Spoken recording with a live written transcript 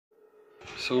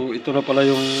So ito na pala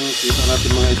yung kita natin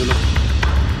mga idol.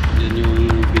 Yan yung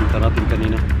binta natin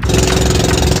kanina.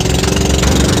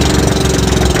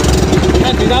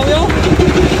 Yan, dinawi oh.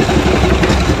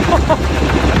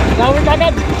 Dinawi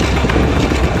kagad.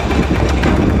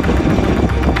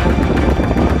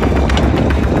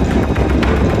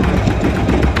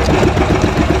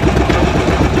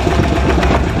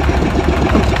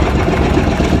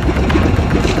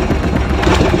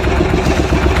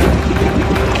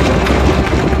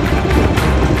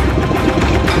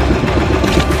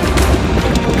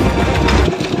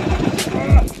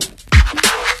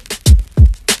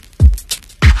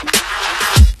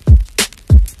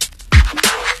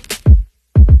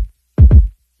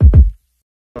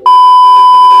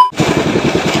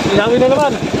 Dinawi na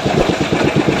naman.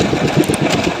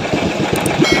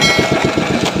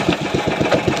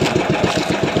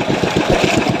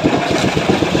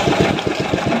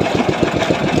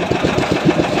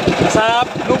 Nasa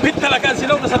lubid talaga ang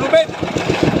silong, nasa lubid.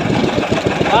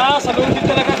 Sa lubid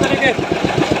talaga ang tanigue.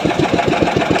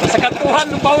 Sa kantuhan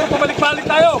ng bawal, pabalik-balik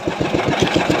tayo.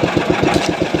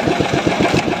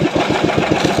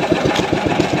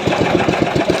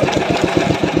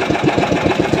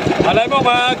 Malay mo,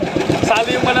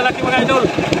 magsali yung malalaki mga idol.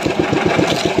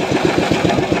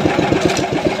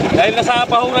 Dahil nasa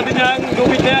pahuran din yung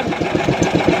lubid na yan.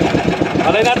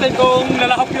 Malay natin kung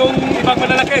lalahok yung ibang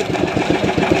malalaki.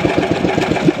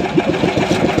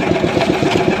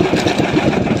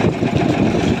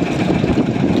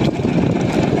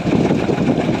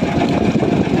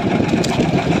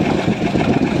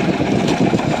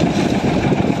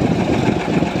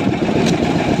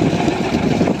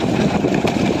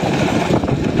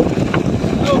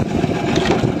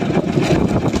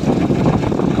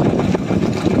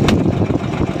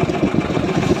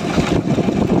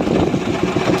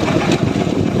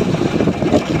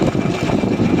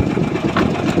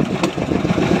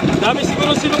 Dami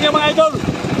siguro silong yung mga idol.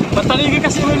 Tanigi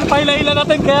kasi yung pahila-hila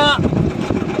natin. Kaya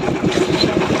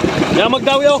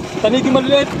magdawi oh. Tanigi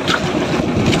maliliit.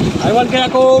 Aywan kaya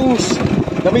kung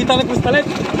gamitan ng kristalit.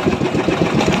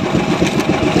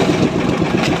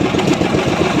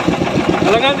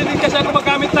 Alangan din kasi ako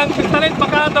magamit ng kristalit.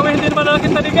 Baka dawi hindi naman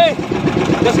nalaking tanigi.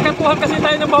 Kasi kantuhan kasi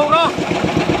tayo ng bahura.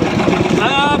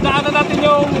 Daanan natin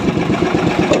yung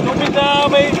lubid na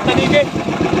may tanigi.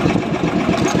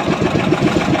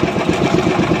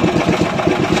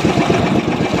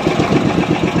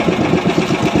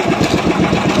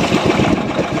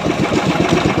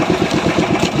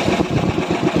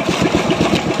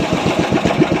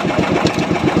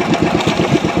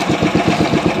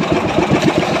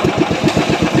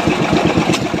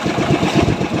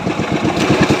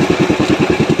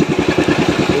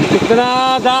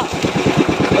 Granada.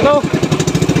 Ano?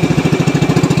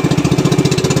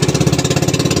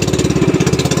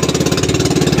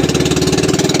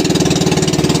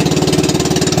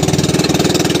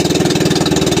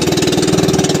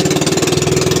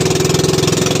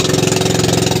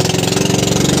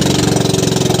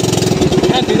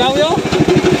 Yan, dinawi oh.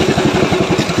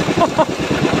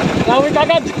 Dinawi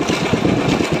kagad.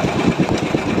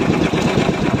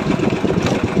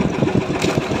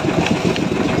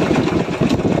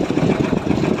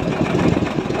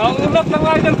 Ang ulap ng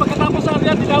rider pagkatapos sa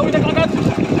area, dinawi na kagad.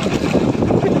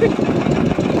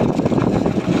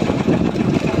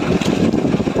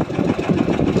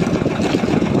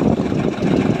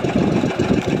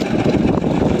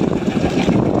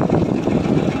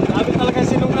 Dami talaga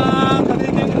sinong na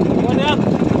taniging ano yan.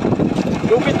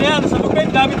 Lupit na yan, sa lupit,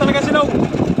 dami talaga sinong.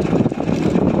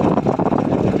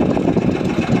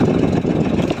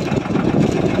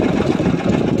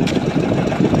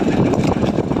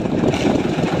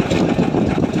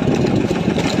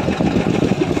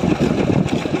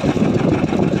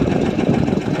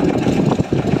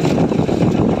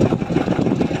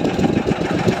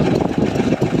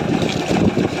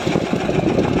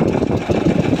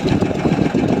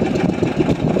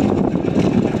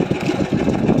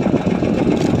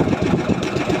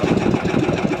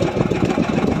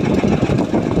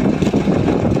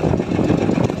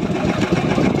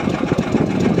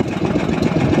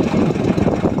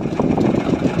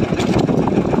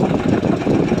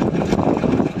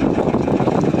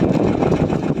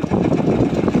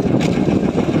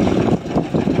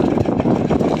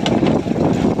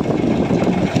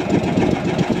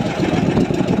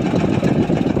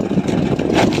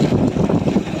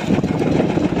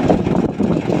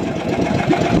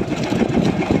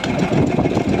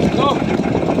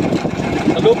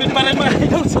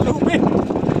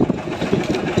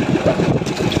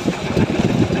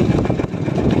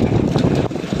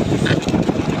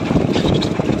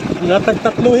 Natag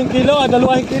 3 kilo,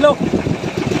 2 kilo.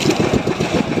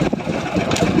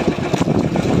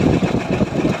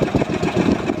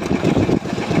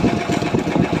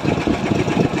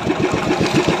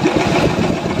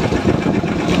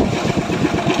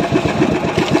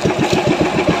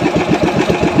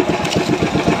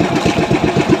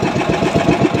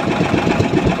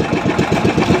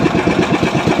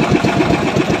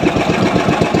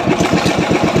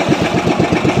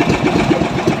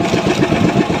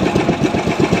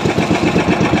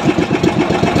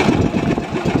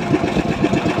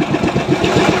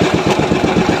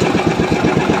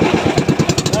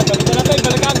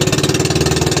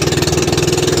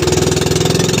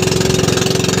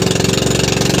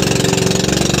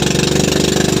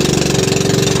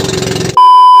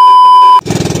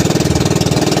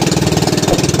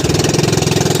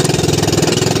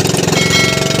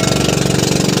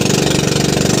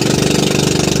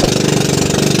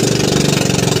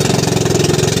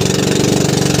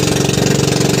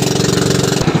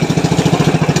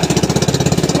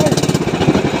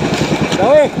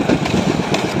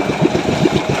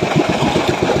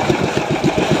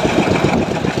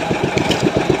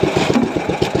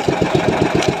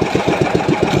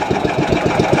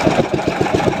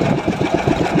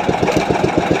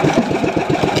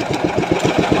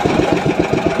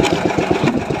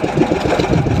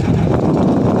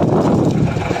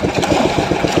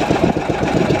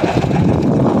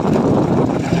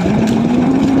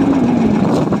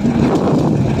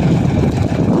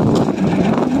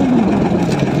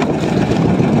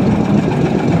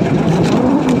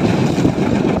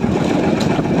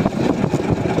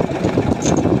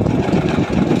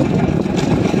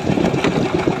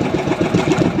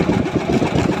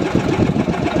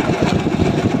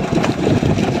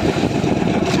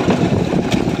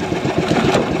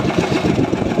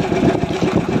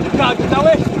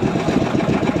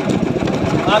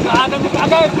 Aga-aga mo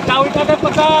agad, kawit agad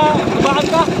pagka dumaan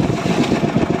ka.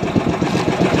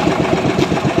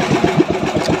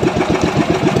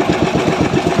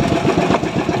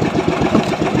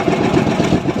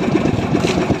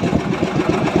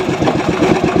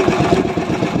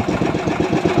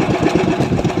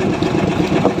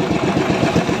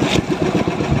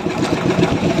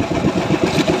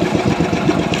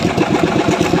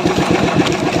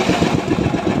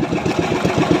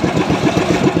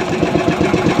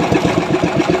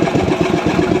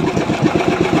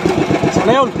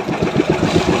 Sana yun.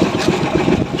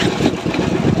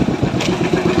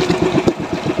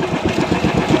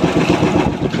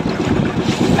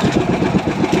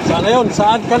 Sana yun,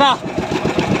 saan ka na?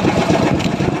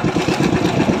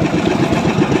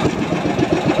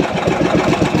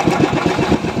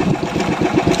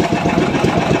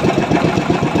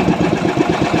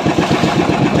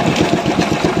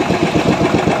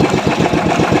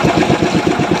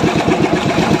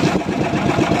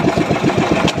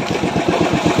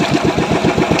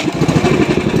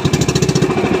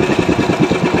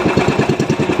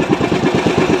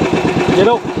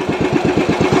 Gino.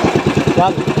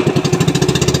 Yan.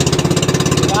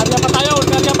 Karya pa tayo,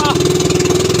 karya pa.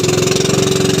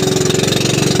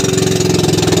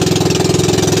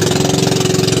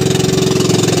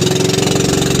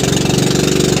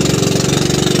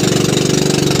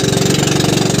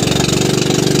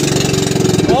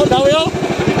 Oh, daw yun.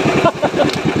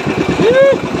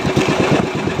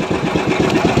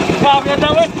 Grabe yan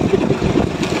daw eh.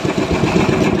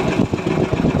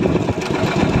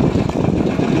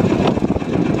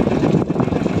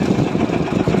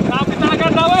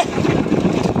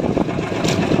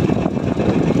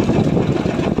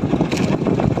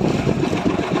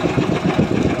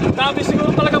 Dami siguro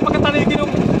talagang pagkatanigin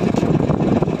yung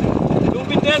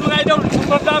lubid na yan mga idol.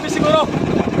 Sobrang dami siguro.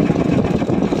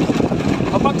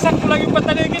 Mapagsak ko lang yung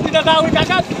patanigin, dinadawin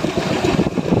agad.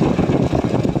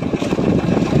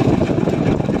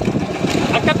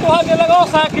 Ang katuhan nila ko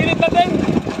sa kilid na din.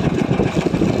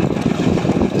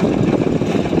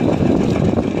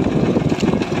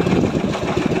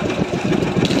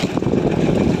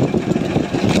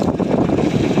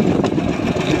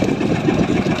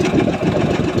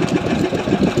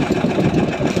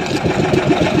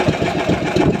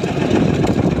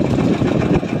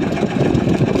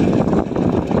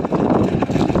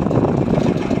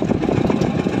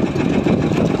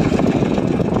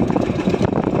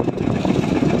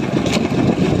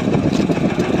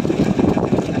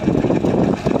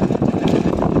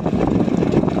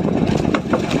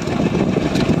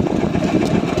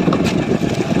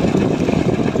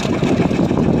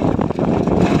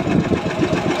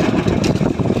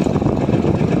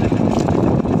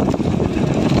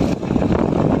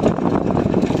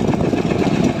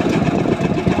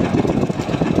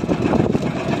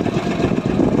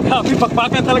 Grabe,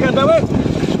 bakbakan talaga daw eh.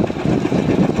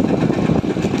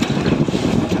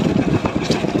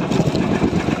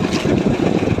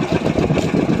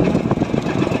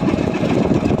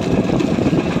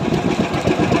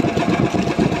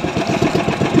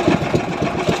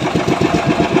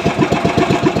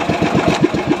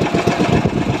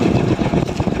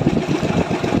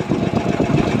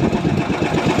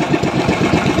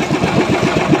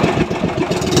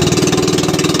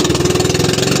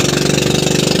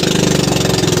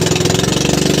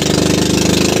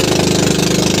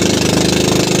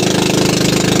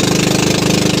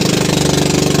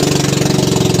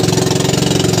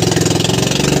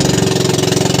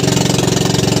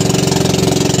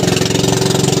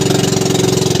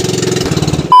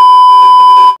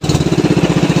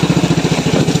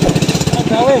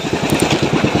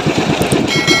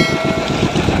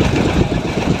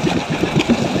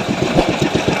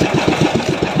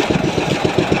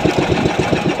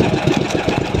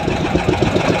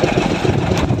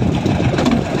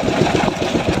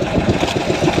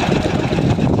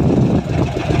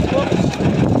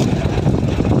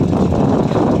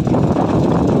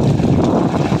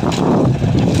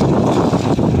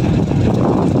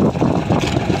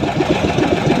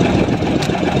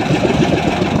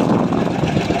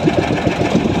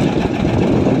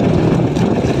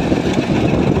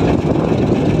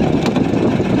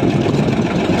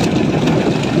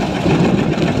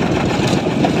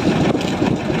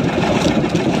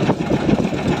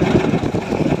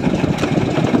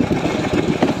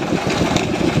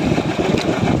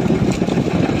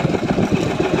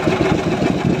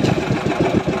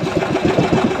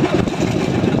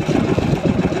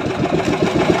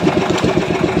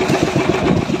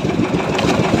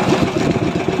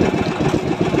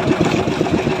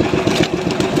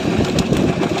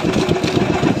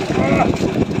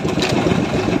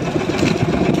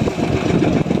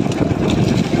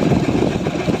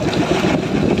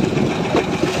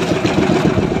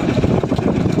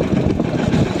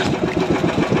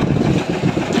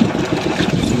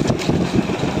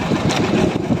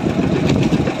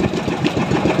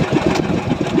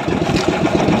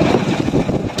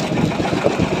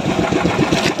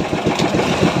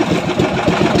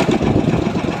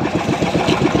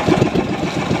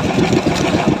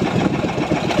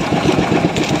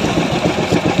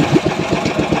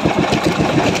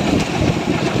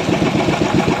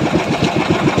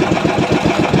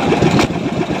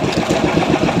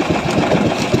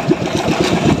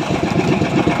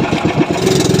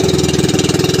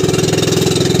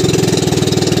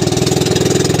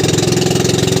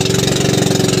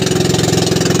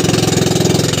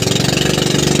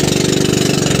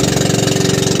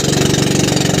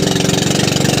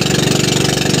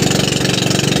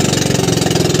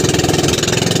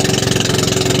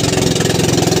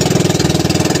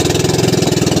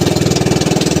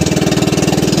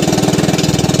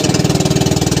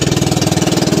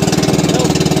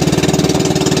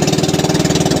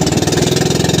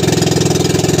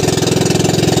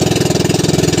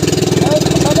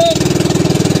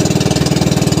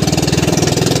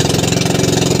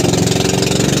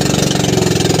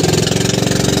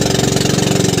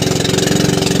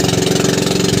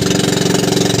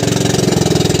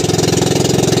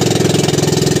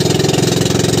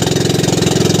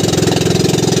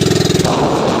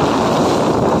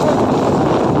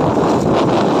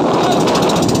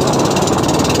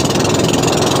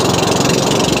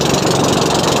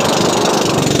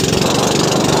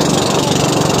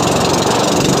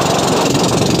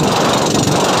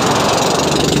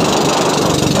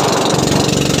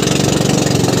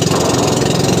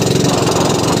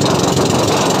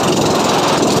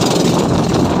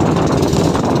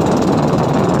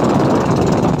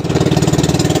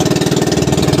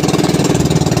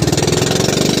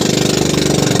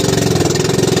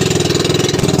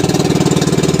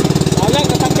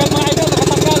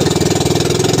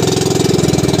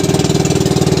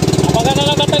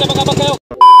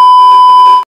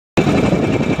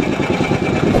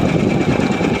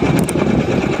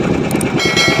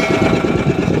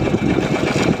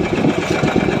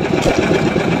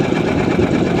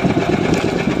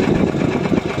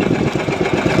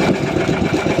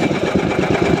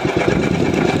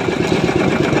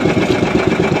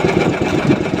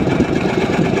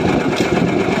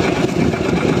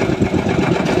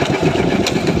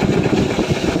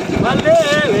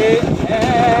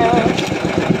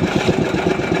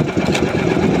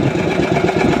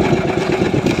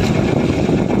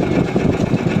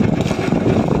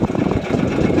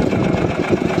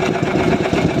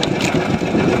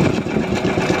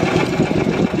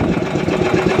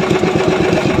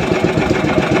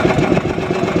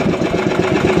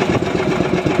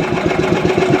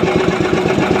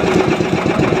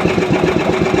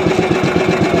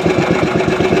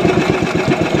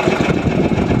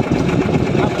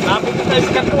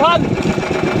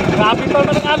 Grabe pa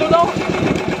naman ang alon, no?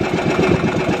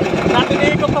 Natin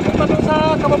iikot na punta doon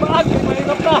sa kababaan. Kaya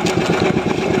mahirap na.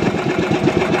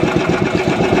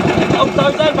 Taog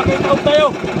tayo dyan. Makitaog tayo.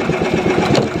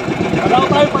 Palaot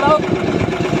tayo, palaot.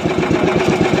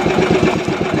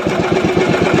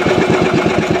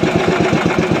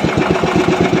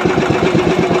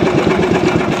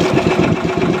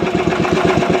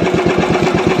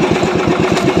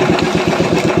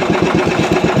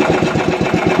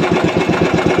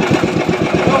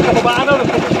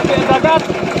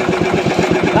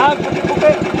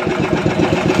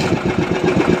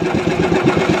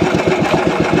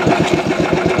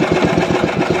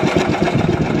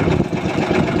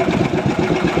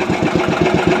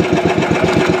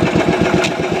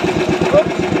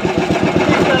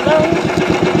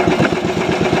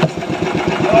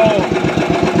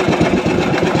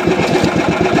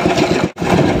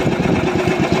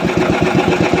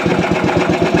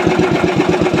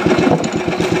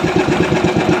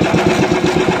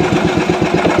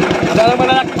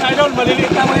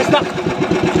 Maliliit na mga isda.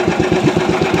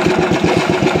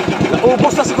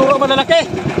 Naubos na siguro ang malalaki.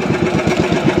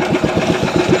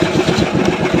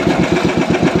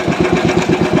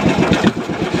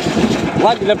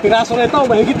 Wag, ilang piraso na ito.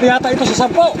 Mahigit na yata ito sa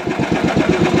 10.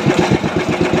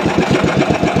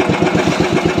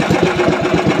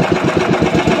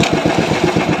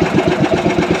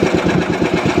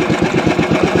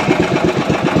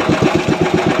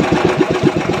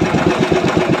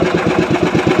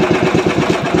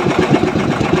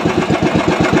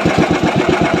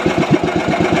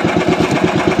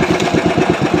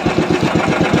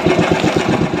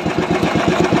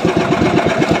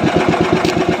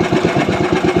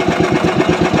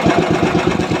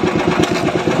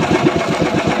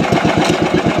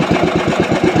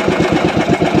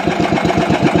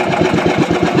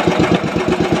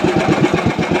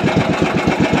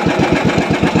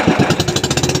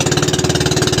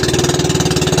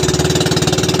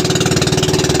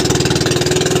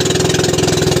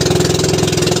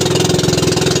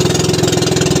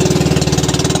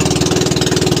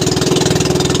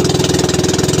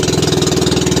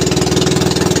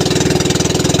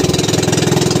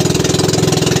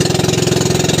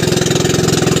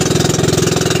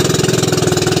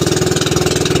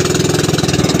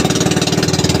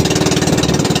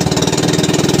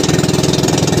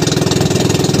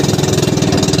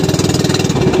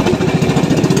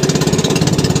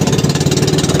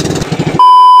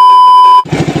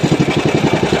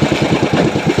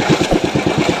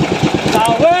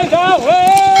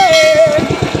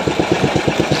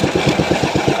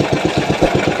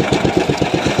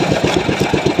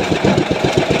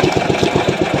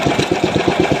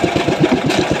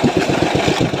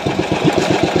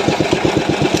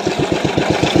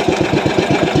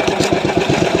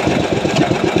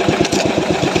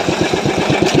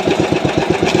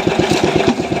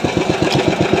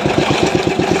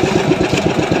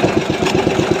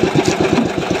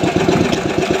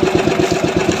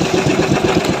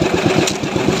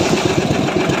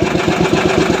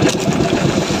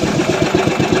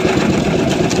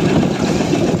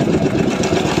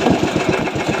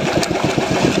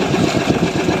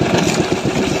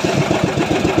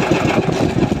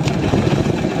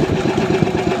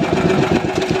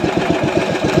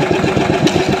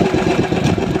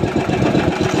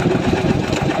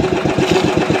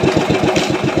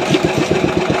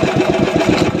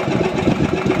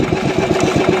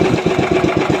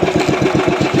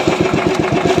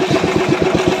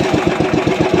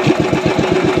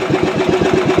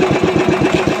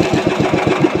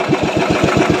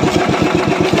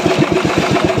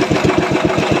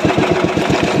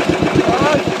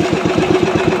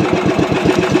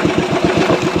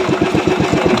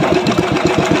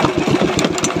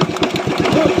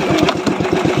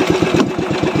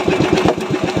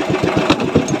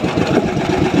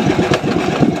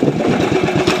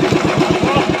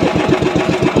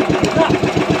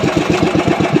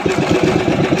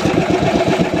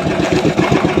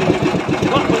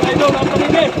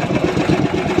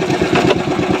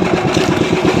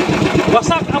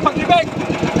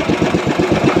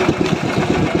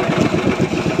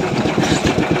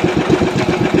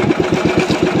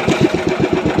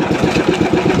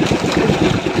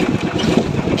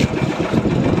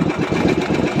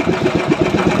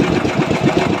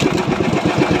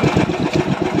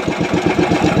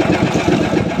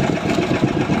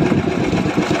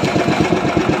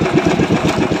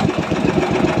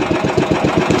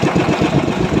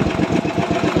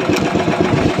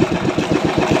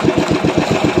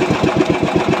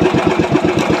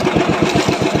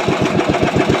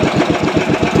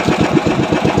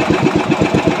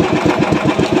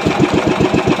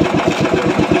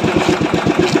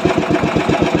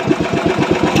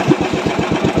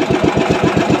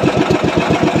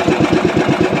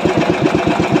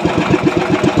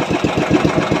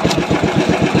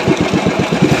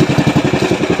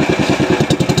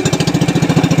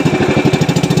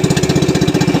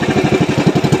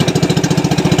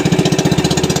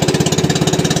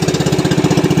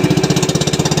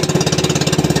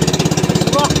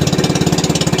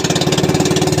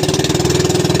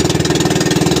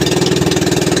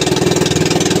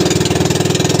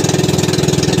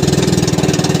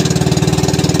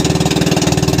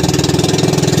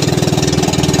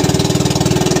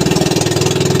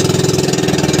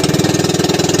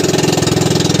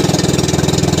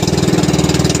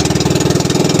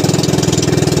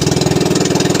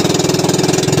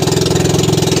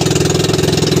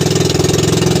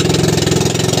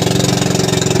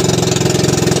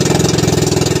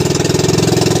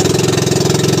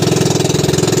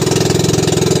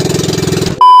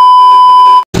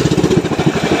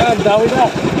 Dawi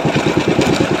na.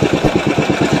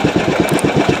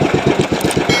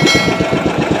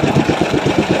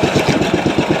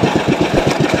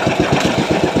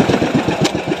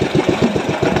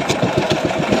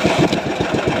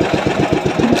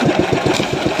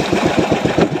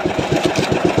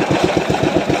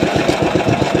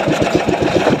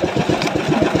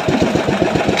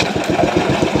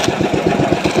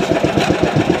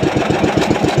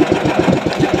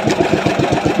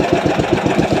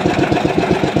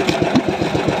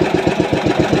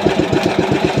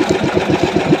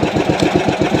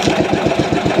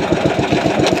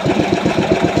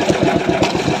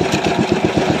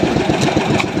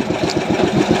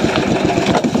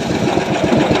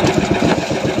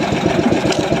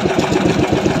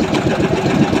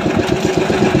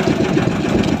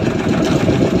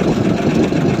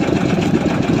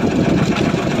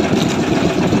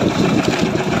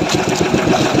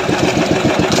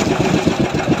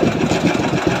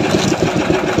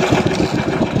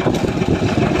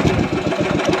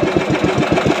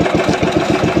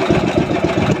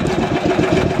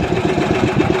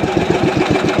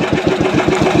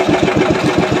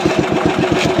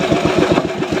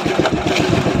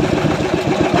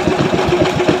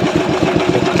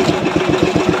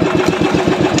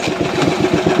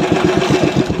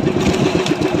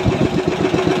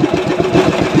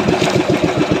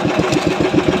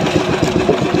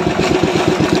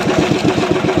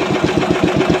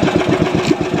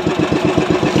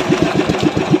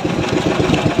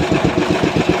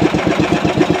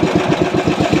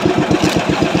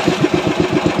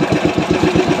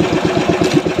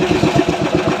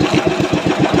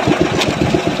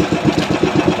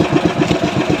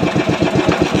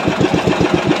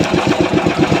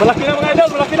 Malaki na mga idol,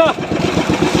 malaki na.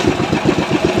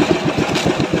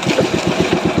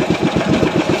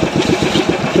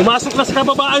 Pumasok na sa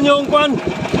kababaan yung kuan.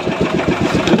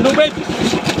 Yung lubid.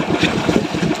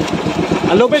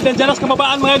 Ang lubid, nandiyan na sa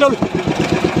kababaan mga idol.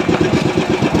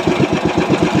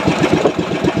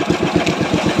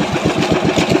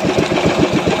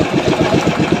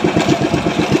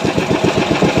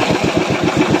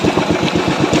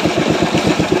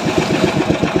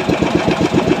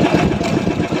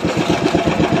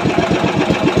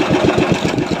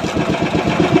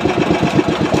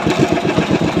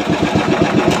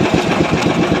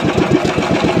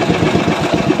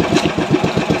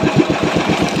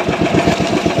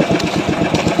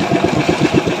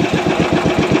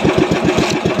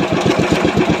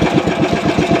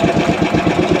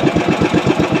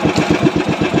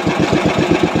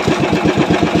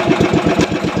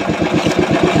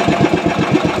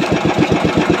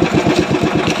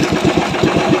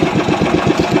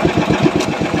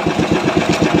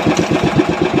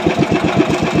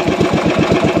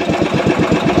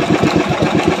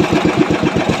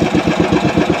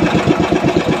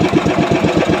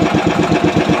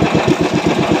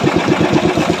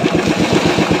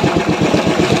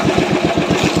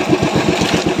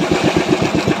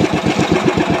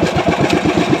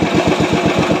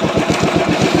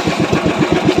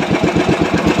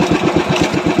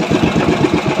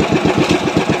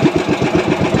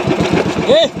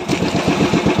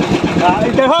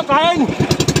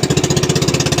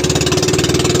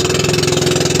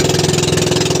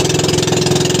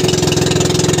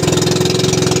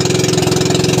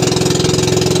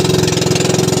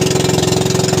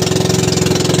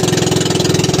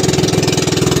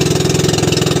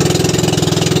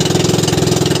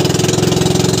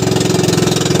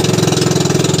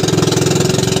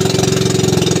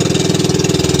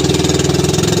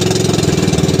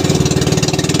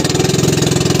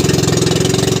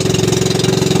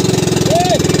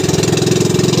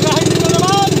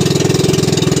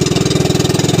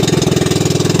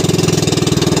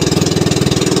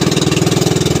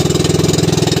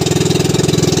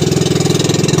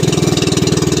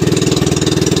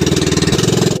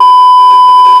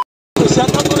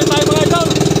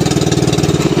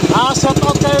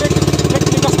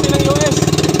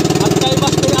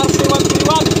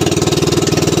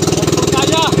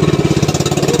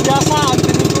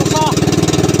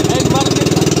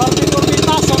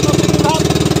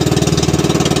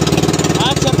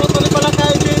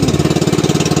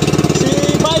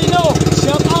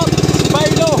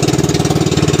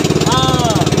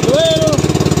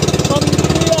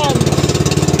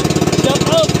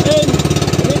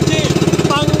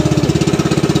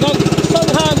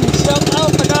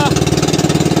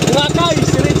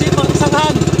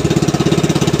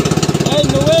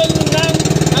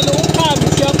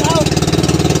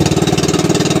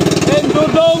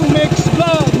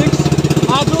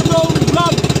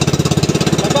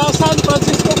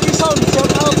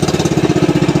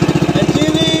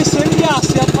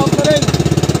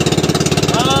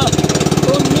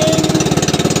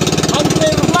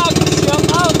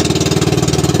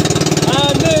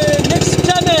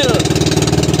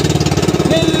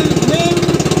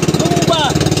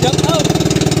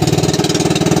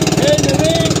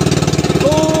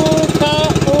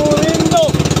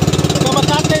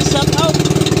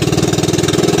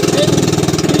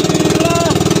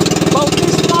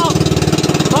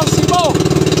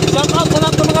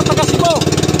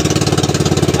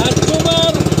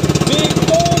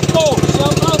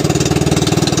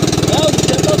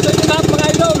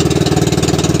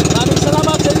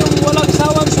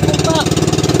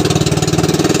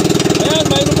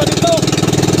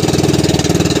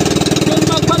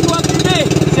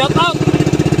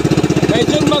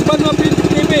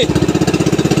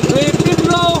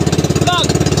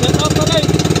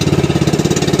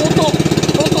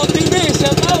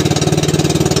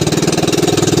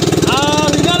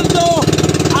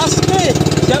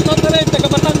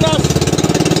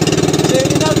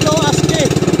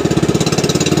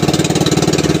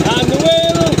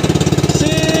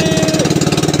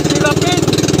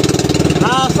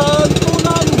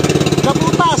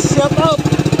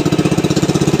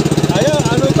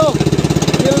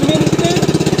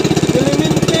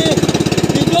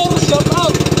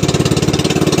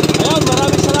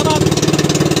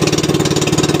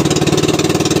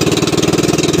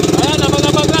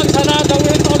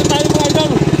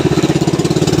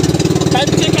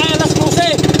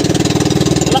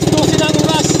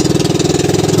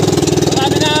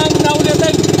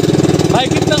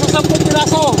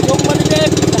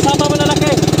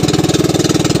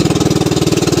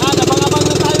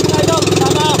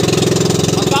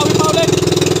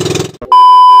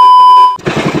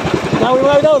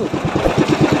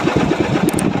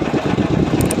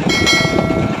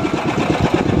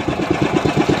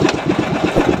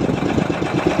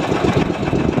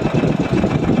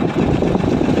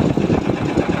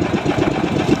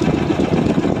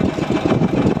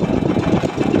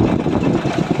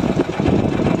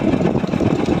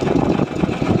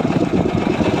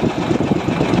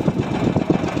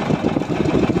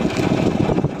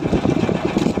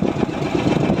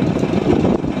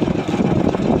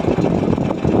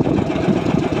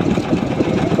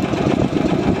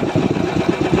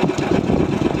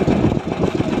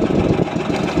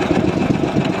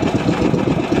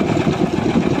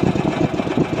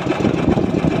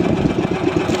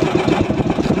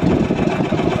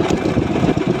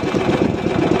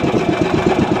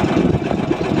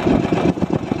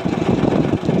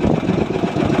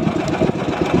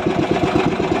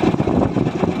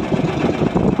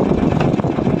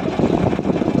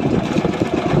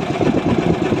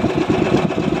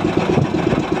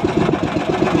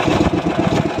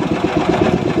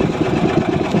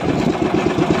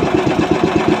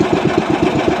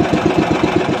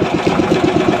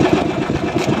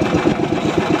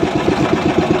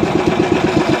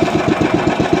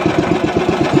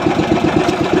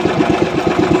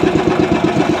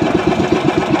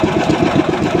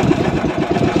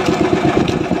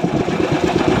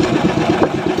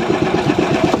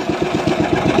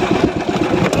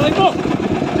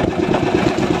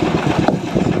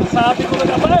 Sabi ko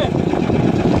na ba eh.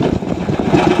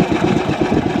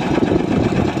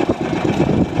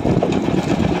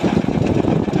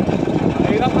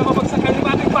 Mahirap na mabagsak kayo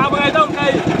ng ating paa mga idol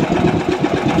kay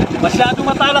masyadong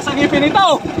matalas ang ngipin ito.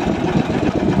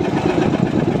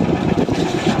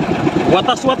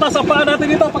 Watas-watas ang paa natin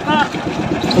dito pagka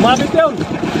sumabit yun.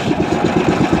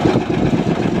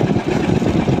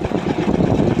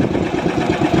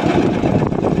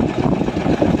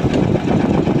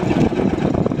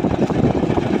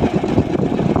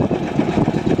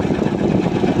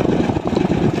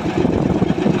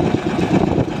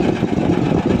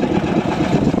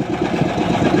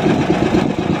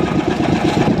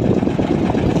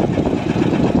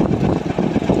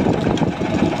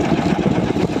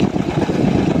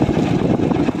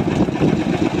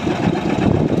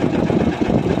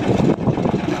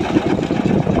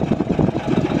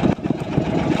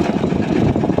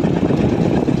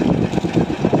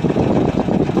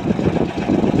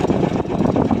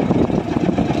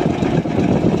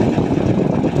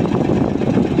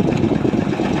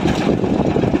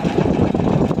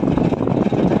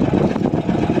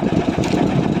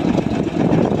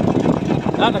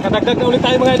 Nakadagdag na ulit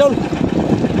tayo mga idol.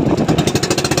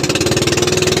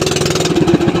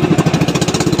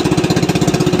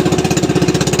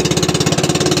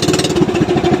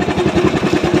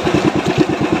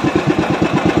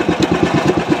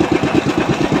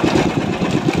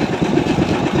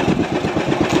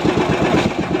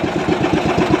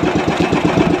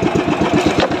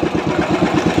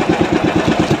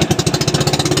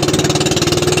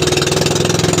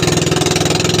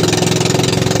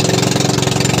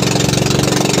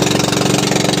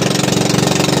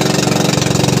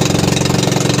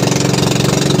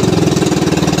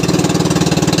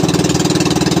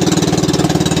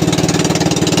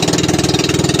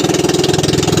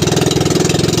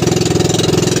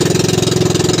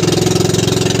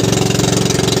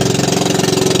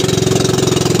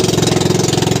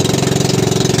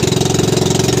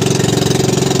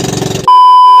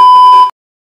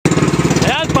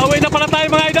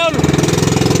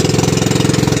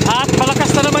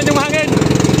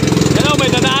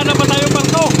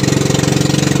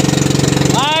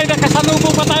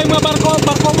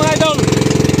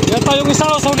 Yung isa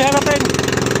o sulihan natin.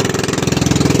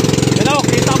 Yan o,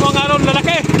 kita mo ang aron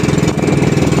lalaki.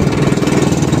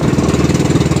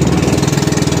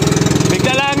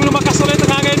 Bigla lang lumakas ulit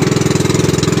ang hangin.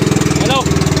 Yan o,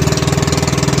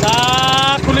 sa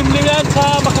kulimlingan,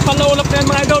 sa makapal na ulap na yan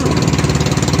mga idol.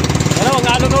 Yan o, ang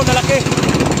aron o lalaki.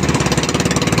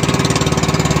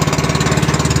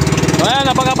 So yan,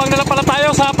 abang-abang na lang pala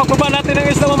tayo sa pagbaba natin ng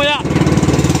isla mamaya.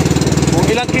 Kung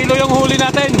ilang kilo yung huli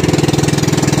natin.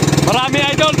 Marami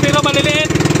idol pero maliliit.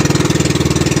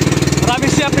 Marami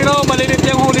siya pero maliliit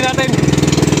yung huli natin.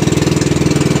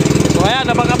 So ayan,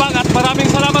 abang-abang at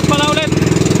maraming salamat pala ulit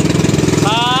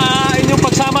sa inyong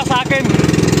pagsama sa akin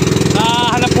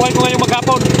na hanap buhay ko ngayong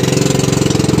maghapon.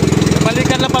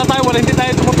 Balikan lang pala tayo, wala hindi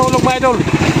tayo tumutulog mga idol.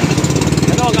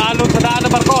 Ano, ang alon sa daan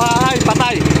ng barko, hahay,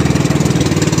 patay.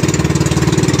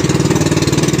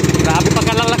 Grabe pa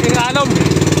ka lang laking alon.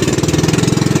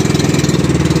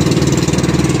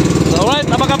 Alright,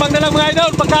 abang-abang na lang mga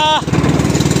idol pagka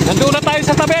nandun na tayo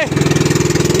sa tabi.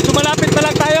 Dito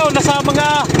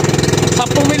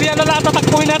mamaya na lang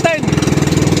tatakbuhin natin.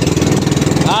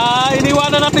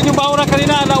 Iniwanan natin yung bahura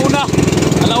kanina, alauna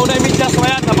 30. So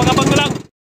ayan, abang-abang na lang.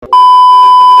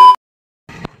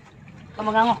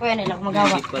 Kamagangok ko yan, ilang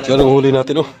kumagawa. So anong huli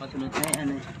natin, oh?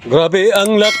 Grabe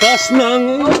ang lakas ng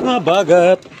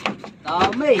bagat.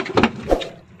 Dami.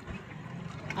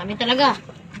 Kami talaga.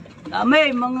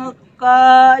 Dami, mga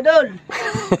ka-idol.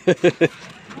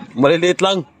 Maliliit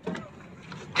lang.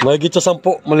 Mahigit sa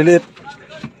 10, maliliit.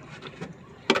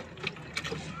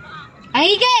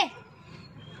 Ay, hige!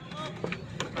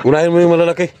 Unahin mo yung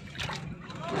malalaki.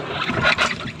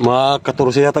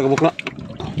 Makatursi yata kabuk na.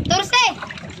 Torste!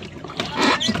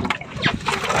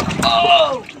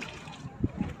 Oh!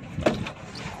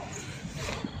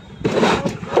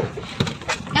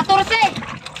 Katorse!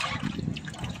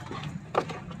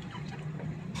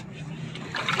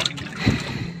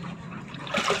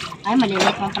 Ay,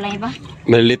 maliliit man pala iba.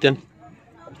 Maliliit yan.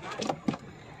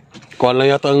 Kuhaan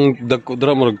lang yata ang dagko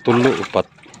dra mo nagtulo upat.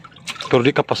 Pero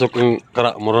di ka pasok ang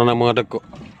kara mura na mga dagko.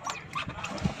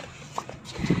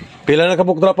 Pila na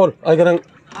kabuk dra Paul? Ay ganang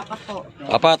 4 po.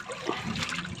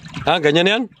 4.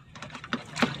 Ganyan yan?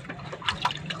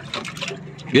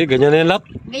 Okay, ganyan na yan lahat.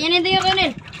 Ganyan ito yung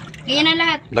kanil. Ganyan na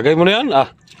lahat. Lagay mo na yan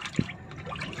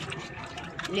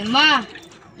 5.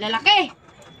 Lalaki.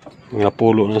 Mga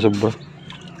pulo na sobra.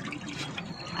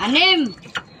 6.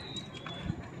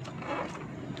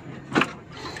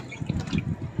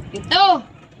 7.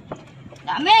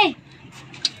 Dami.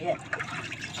 8.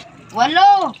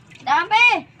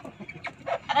 Dami.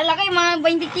 Lalaki, mga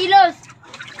 20 kilos.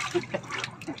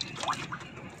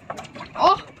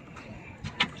 Oh.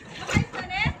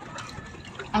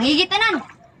 Ang higitanan.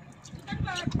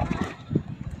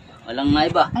 Walang nga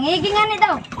iba. Ang higingan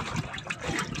daw.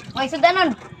 Okay,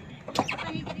 sudanon.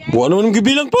 Buwan naman ang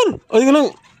gibilang Paul. Ay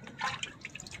ganang.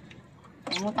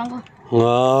 Umutan ko.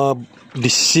 Nga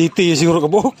city siguro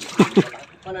kabuk.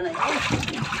 Wala na ito.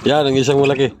 Yan ang isang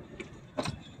malaki.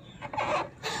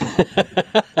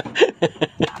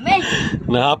 Dami.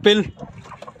 Nahapil.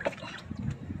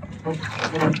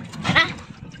 Ano?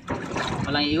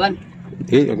 Walang iwan.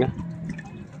 Wag na.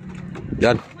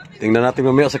 Yan. Tingnan natin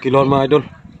mamaya sa kiloan mga idol.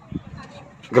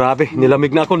 Grabe, nilamig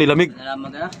na ako, nilamig.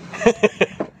 Nalamag na.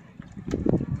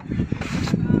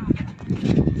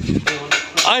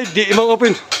 Ay, di imang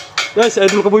open. Guys,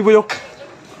 idol ka buy-buyo.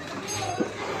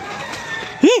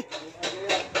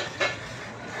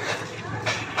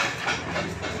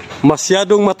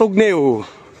 Masyadong matugnew.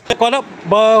 Kuha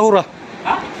bahura.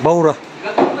 Ha? Bahura.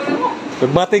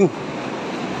 Nagbating.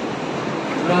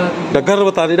 Dagar ba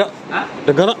tani da? Ha?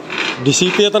 Dagar na. Di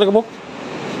city yata na mo.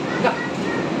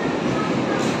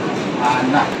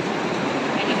 Anak.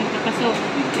 May labing kapasok.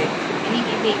 Ining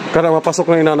ibig. Kana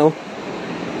mapasok ng inana oh.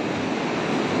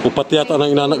 Upat yata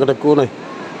ng inana kadag ko na eh.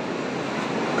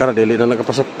 Kana dili na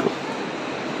nakapasok.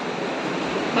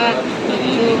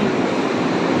 4.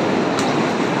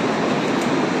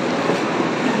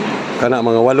 Kana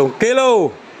mga 8 kilo.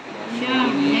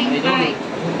 Siyam.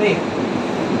 9.5. Okay.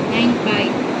 9.5.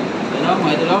 Ano,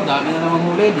 mga idol, dami na naman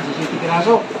huli. 17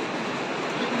 piraso.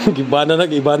 Gibanan na,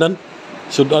 gibanan.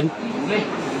 Sudan. Huli.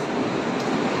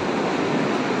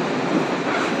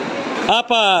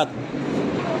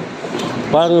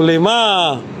 4. Pang 5.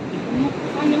 Ano?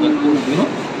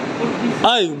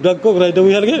 Ay, dagko grade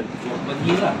dawihan lagi.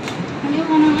 Bagira. Ayaw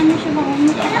ka ng ano siya ba?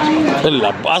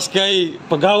 Lapas kay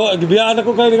paggawa gibiyaan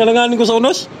ako kay ngalanganin ko sa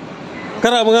unos.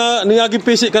 Kara mga niyaging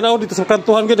pisi kana dito sa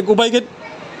kantuhan kay nagubay gid.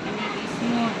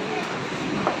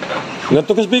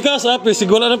 Ngadto kas pikas pisi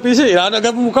wala ng pisi. Ana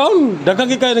gab mo kaon.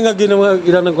 Daghang kay nga ginawa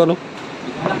ilanang ko ano. 17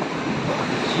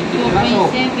 piraso.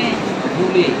 2.7.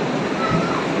 Huli.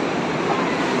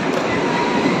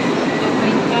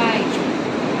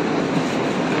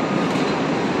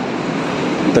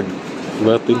 2.5. Tag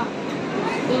batin.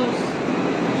 2. 2.2.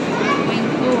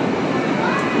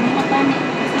 Ano matani?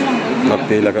 Kasi lang.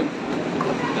 Kapila ka.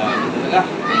 Dami talaga.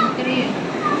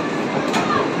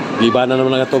 23. Gibanan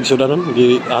naman ang atog sudan nun.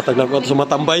 Giatag na ko sa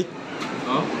matambay.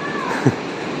 Oh?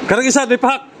 Karang isa di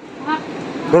pak. Ha?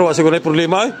 Pero wa siguro may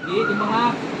problema eh. Di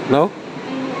mga. No?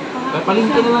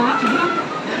 Palingkin na lang ha. Sige lang.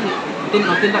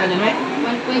 Tinta ka niyan, may?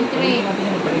 1.3. Natin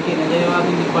yung palingkin. Nandiyan yung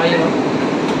ating nagbayo.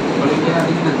 Palingkin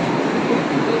natin na.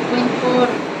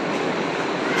 2.4.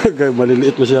 Kaya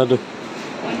maliliit masyado.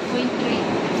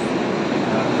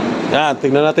 1.3. Yan,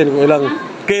 tingnan natin kung ilang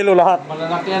kilo lahat.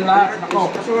 Malalaki yan lahat. Ako.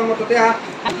 Kasungan mo ito, ha?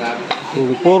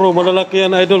 Puro malalaki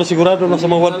yan idol, sigurado na sa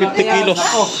mga 150 kilos.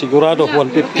 Sigurado,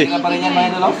 150. Tingnan pa rin yan,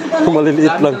 mga idol.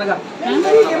 Maliliit lang.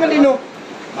 Hindi malino.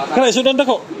 Kaya sudan na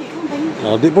ko.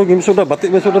 Di po, game sudan.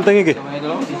 Batik may sudan tangig eh. Mga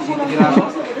idol, 17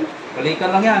 piraso. Balikan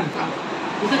lang yan.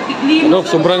 Ano,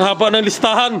 sobrang haba ng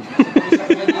listahan.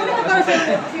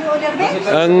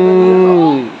 Ang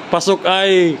pasok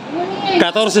ay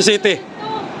 14 city.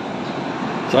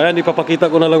 So ayan,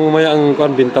 ipapakita ko na lang mamaya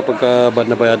ang binta pagka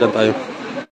nabayadan tayo.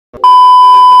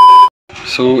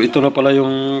 So ito na pala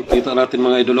yung kita natin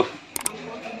mga idolo.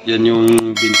 Yan yung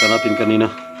binta natin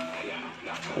kanina.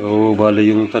 So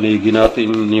bali yung tanigue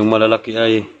natin, yung malalaki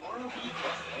ay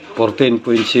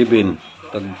 14.7,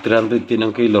 tag 310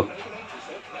 ang kilo.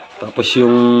 Tapos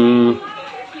yung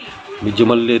medyo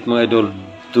maliit mga idol,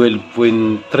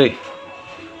 12.3,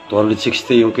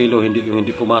 260 yung kilo,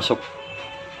 hindi pumasok.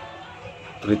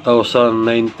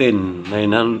 3,019,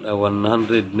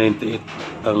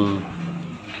 198 ang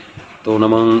ito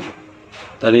namang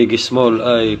tanigue small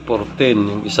ay 410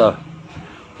 yung isa,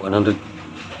 180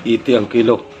 ang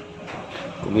kilo.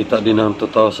 Kumita din ng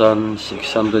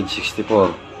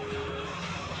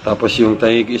 2,664. Tapos yung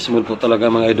tanigue small po talaga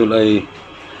mga idol ay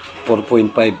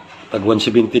 4.5, tag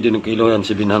 170 din ang kilo, yan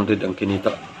 700 ang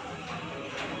kinita.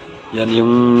 Yan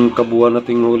yung kabuuan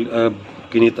nating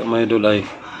kinita mga idol ay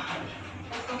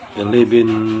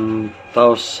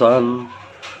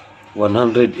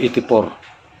 11,184.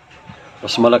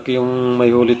 Mas malaki yung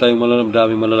may huli tayong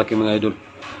daming malalaki mga idol.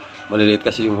 Maliliit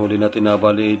kasi yung huli natin na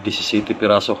bali 17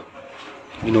 piraso.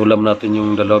 Inulam natin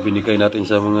yung dalawa, binigay natin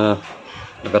sa mga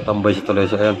nakatambay sa tuloy.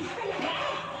 So ayan,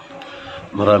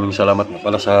 maraming salamat na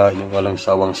pala sa inyong walang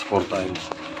sawang suporta.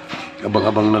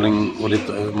 Abang-abang na rin ulit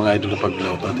mga idol pag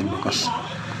layout natin bukas.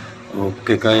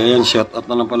 Okay, kaya yan, shout out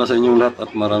na lang pala sa inyong lahat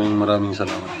at maraming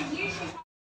salamat.